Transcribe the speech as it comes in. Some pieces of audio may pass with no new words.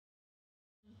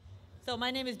So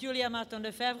my name is Julia Marton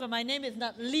LeFevre. My name is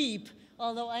not Leap,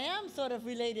 although I am sort of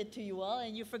related to you all,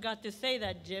 and you forgot to say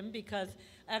that, Jim, because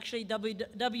actually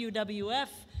WWF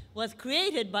was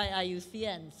created by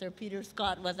IUCN. Sir Peter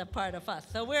Scott was a part of us.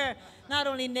 So we're not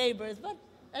only neighbors, but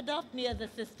adopt me as a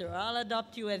sister, or I'll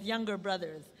adopt you as younger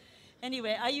brothers.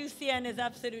 Anyway, IUCN is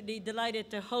absolutely delighted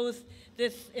to host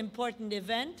this important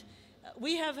event.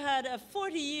 We have had a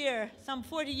some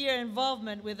 40-year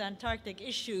involvement with Antarctic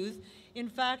issues. In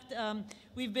fact,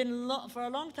 we've been for a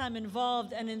long time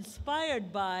involved and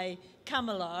inspired by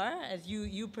CAMLR, as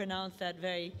you pronounce that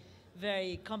very,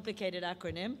 very complicated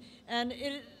acronym. And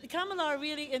CAMLR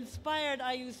really inspired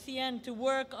IUCN to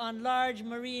work on large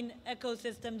marine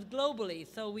ecosystems globally.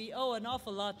 So we owe an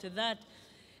awful lot to that.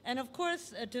 And of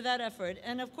course, to that effort.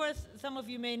 And of course, some of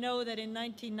you may know that in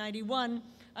 1991,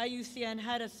 IUCN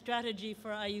had a strategy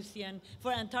for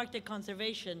Antarctic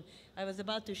conservation. I was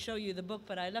about to show you the book,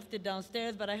 but I left it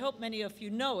downstairs, but I hope many of you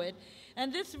know it.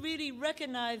 And this really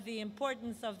recognized the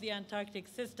importance of the Antarctic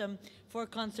system for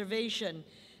conservation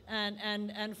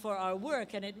and for our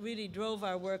work, and it really drove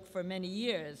our work for many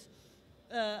years.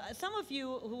 Some of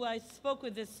you who I spoke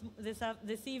with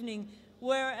this evening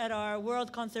were at our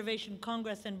World Conservation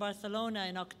Congress in Barcelona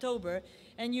in October,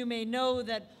 and you may know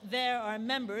that there are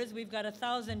members. We've got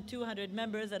 1,200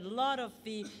 members, and a lot of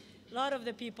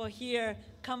the people here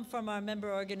come from our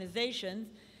member organizations.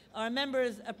 Our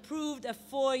members approved a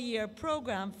 4-year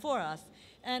program for us,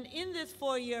 and in this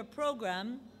 4-year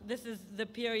program, this is the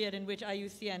period in which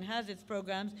IUCN has its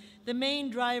programs, the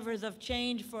main drivers of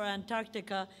change for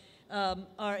Antarctica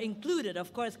are included.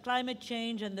 Of course, climate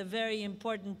change and the very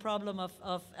important problem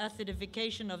of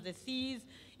acidification of the seas,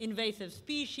 invasive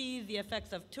species, the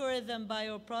effects of tourism,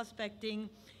 bioprospecting,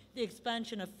 the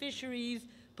expansion of fisheries,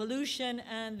 pollution,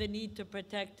 and the need to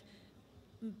protect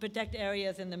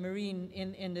areas in the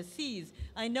in the seas.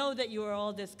 I know that you are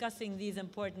all discussing these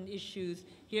important issues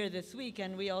here this week,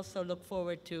 and we also look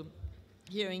forward to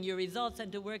hearing your results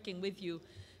and to working with you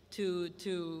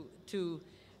to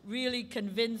really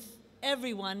convince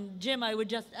everyone. Jim, I would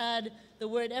just add the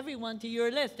word everyone to your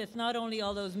list. It's not only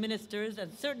all those ministers,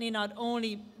 and certainly not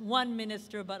only one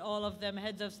minister, but all of them,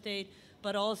 heads of state,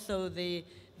 but also the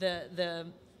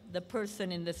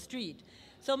person in the street.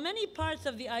 So many parts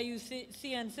of the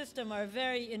IUCN system are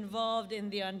very involved in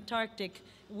the Antarctic,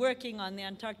 working on the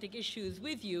Antarctic issues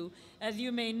with you. As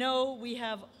you may know, we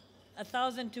have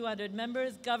 1,200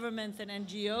 members, governments and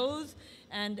NGOs,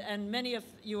 and many of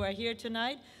you are here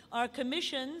tonight. Our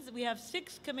commissions, we have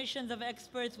 6 commissions of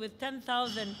experts with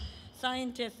 10,000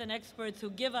 scientists and experts who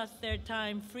give us their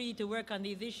time free to work on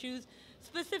these issues.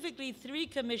 Specifically, 3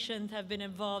 commissions have been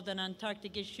involved on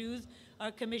Antarctic issues.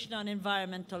 Our Commission on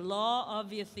Environmental Law,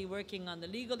 obviously working on the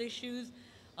legal issues.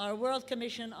 Our World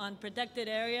Commission on Protected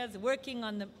Areas, working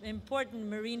on the important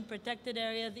marine protected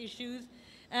areas issues.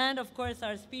 And of course,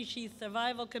 our Species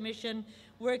Survival Commission,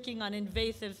 working on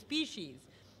invasive species.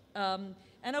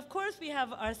 And of course, we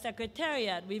have our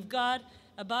secretariat. We've got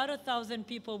about 1,000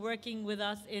 people working with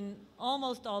us in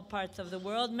almost all parts of the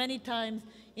world, many times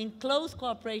in close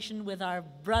cooperation with our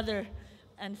brother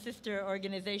and sister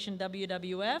organization,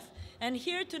 WWF. And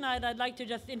here tonight, I'd like to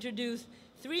just introduce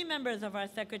 3 members of our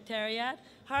secretariat.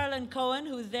 Harlan Cohen,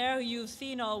 who's there, who you've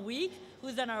seen all week,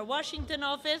 who's in our Washington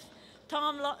office.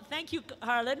 Thank you,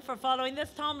 Harlan, for following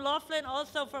this. Tom Laughlin,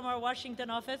 also from our Washington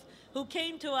office, who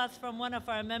came to us from one of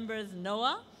our members,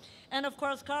 NOAA. And of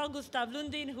course, Carl Gustav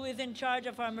Lundin, who is in charge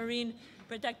of our Marine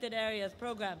Protected Areas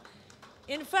program.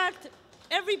 In fact,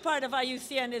 every part of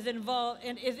IUCN is involved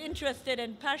and is interested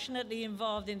and passionately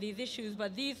involved in these issues,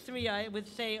 but these 3, I would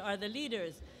say, are the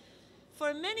leaders.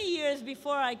 For many years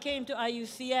before I came to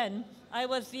IUCN, I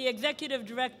was the executive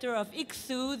director of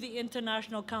ICSU, the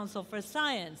International Council for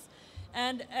Science.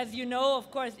 And as you know,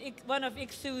 of course, one of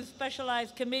ICSU's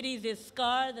specialized committees is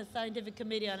SCAR, the Scientific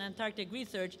Committee on Antarctic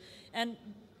Research. And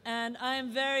I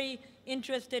am very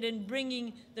interested in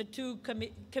bringing the 2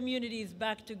 communities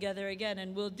back together again,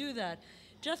 and we'll do that.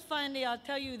 Just finally, I'll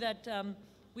tell you that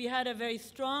we had a very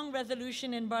strong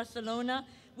resolution in Barcelona,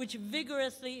 which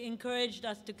vigorously encouraged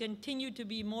us to continue to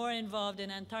be more involved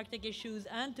in Antarctic issues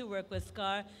and to work with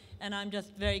SCAR. And I'm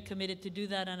just very committed to do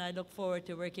that, and I look forward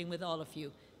to working with all of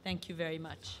you. Thank you very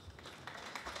much.